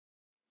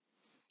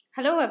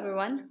Hello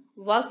everyone,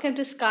 welcome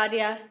to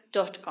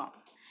sqadia.com.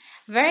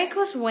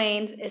 Varicose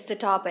veins is the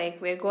topic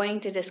we're going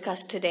to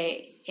discuss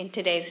today in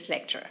today's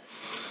lecture.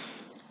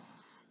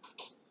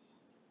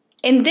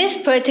 In this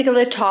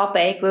particular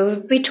topic, we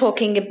will be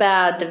talking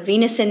about the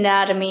venous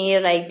anatomy,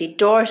 like the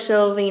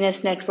dorsal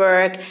venous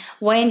network,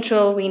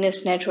 ventral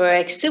venous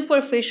network,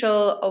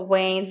 superficial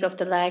veins of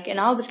the leg, and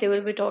obviously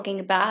we'll be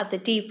talking about the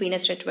deep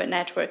venous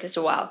network as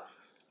well.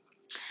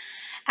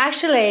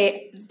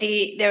 Actually,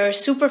 there are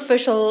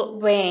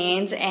superficial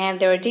veins and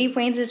there are deep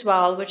veins as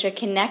well, which are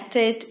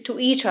connected to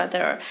each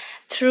other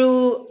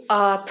through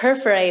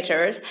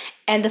perforators,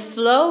 and the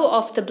flow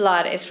of the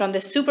blood is from the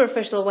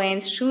superficial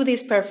veins through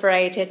these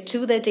perforated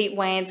to the deep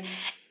veins,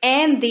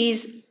 and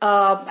these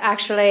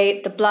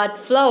actually the blood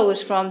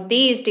flows from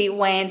these deep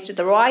veins to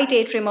the right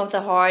atrium of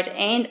the heart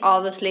and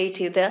obviously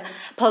to the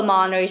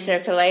pulmonary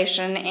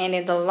circulation and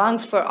in the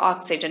lungs for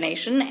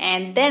oxygenation,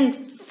 and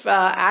then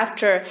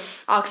after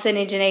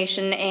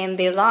oxygenation in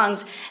the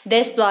lungs,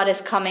 this blood is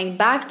coming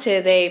back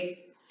to the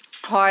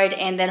heart,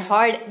 and then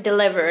heart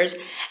delivers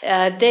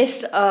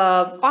this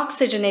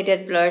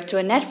oxygenated blood to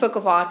a network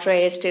of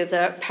arteries to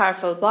the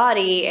peripheral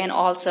body and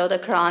also the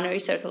coronary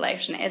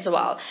circulation as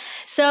well.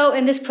 So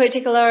in this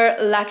particular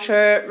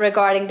lecture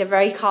regarding the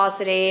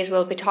varicosities,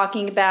 we'll be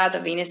talking about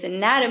the venous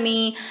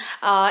anatomy.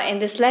 In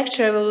this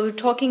lecture, we'll be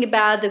talking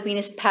about the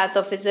venous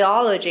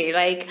pathophysiology,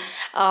 like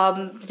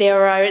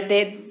there are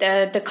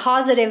the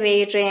causative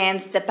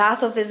agents, the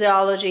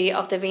pathophysiology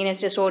of the venous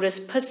disorders,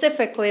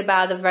 specifically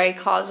about the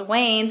varicose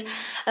veins,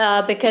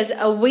 because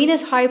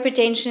venous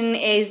hypertension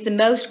is the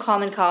most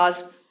common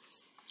cause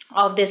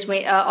of this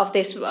venous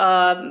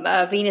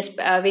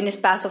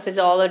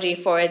pathophysiology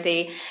for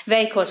the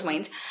varicose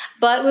veins.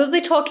 But we'll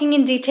be talking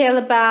in detail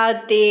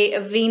about the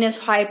venous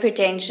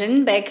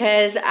hypertension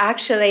because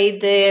actually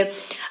the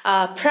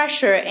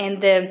pressure in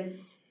the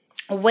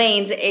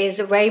veins is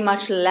very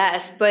much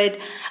less, but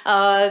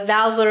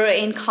valvular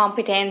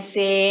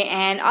incompetency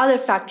and other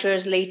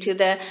factors lead to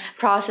the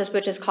process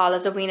which is called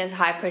as a venous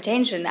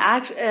hypertension.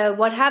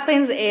 What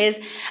happens is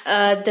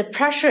the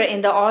pressure in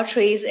the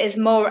arteries is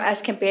more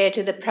as compared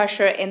to the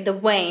pressure in the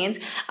veins.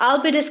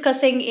 I'll be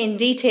discussing in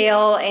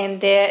detail in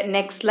the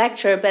next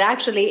lecture, but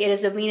actually it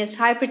is the venous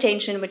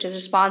hypertension which is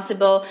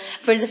responsible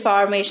for the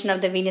formation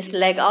of the venous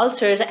leg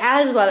ulcers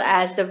as well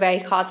as the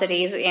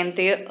varicosities in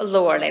the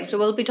lower limb. So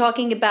we'll be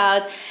talking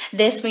about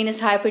this venous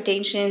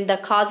hypertension, the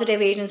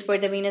causative agents for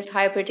the venous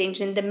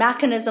hypertension, the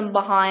mechanism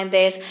behind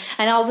this,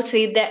 and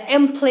obviously the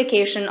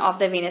implication of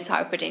the venous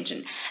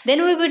hypertension.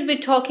 Then we would be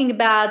talking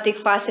about the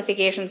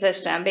classification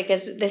system,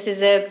 because this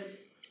is a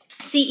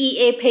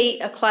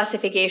CEAP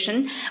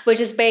classification, which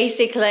is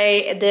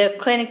basically the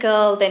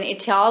clinical, then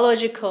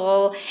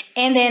etiological,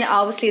 and then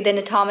obviously the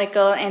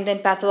anatomical and then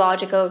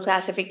pathological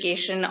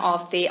classification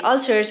of the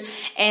ulcers.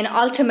 And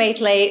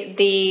ultimately,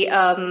 the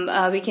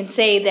we can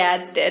say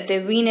that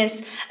the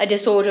venous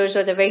disorders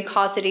or the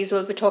varicosities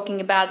will be talking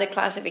about the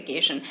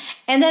classification.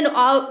 And then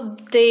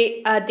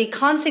the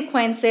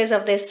consequences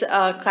of this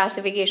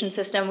classification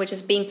system, which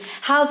is being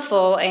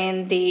helpful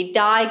in the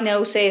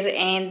diagnosis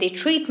and the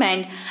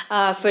treatment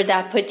for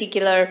that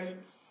particular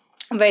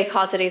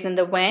varicosities in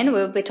the vein.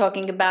 We'll be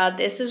talking about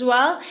this as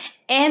well.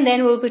 And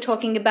then we'll be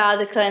talking about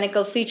the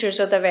clinical features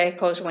of the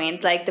varicose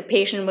veins, like the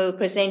patient will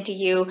present to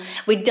you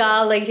with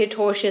dilated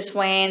tortuous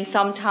veins,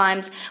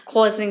 sometimes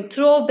causing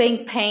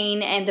throbbing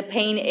pain, and the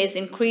pain is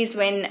increased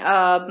when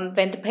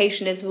the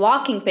patient is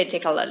walking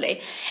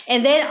particularly.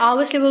 And then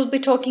obviously we'll be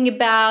talking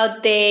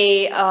about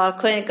the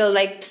clinical,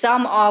 like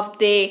some of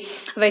the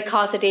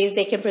varicosities,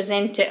 they can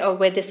present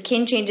with the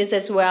skin changes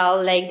as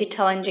well, like the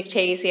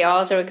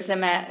telangiectasias or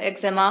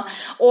eczema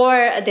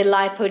or the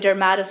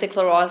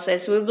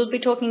lipodermatosclerosis. We will be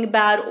talking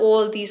about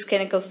all these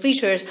clinical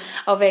features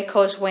of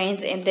varicose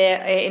veins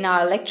in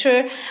our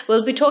lecture.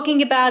 We'll be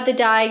talking about the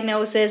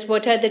diagnosis,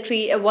 what are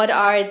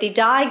the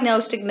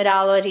diagnostic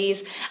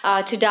modalities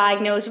to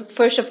diagnose.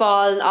 First of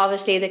all,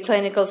 obviously the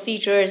clinical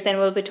features, then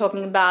we'll be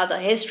talking about the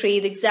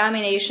history, the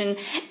examination,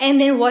 and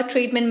then what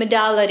treatment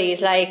modalities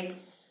like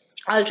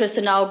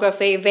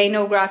ultrasonography,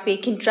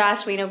 venography,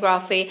 contrast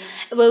venography.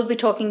 We'll be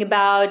talking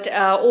about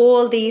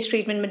all these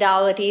treatment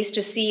modalities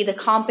to see the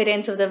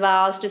competence of the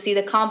valves, to see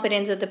the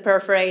competence of the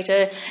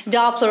perforator.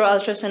 Doppler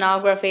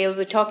ultrasonography, we'll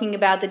be talking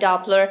about the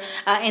Doppler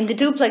and the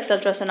duplex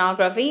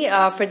ultrasonography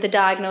for the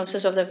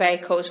diagnosis of the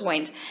varicose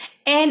veins.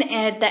 And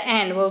at the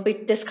end, we'll be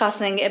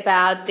discussing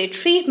about the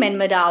treatment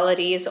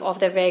modalities of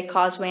the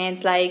varicose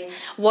veins, like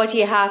what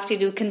you have to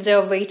do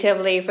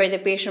conservatively for the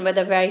patient with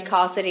the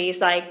varicosities,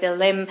 like the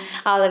limb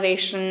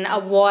elevation,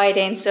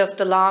 avoidance of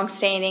the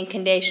long-standing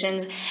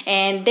conditions,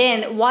 and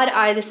then what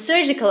are the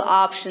surgical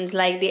options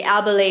like the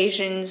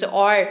ablations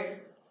or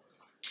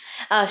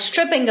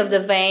stripping of the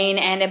vein,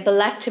 and a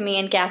phlebectomy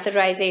and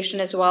catheterization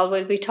as well.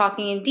 We'll be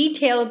talking in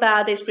detail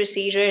about these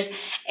procedures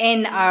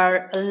in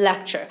our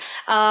lecture.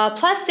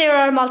 Plus, there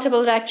are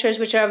multiple lectures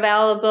which are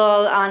available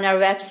on our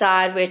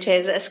website, which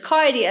is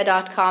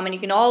sqadia.com, and you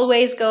can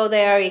always go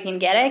there. You can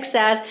get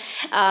access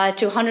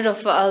to hundreds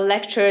of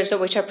lectures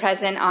which are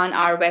present on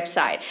our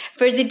website.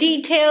 For the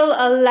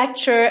detailed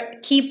lecture,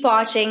 keep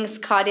watching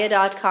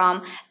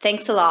sqadia.com.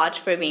 Thanks a lot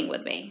for being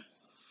with me.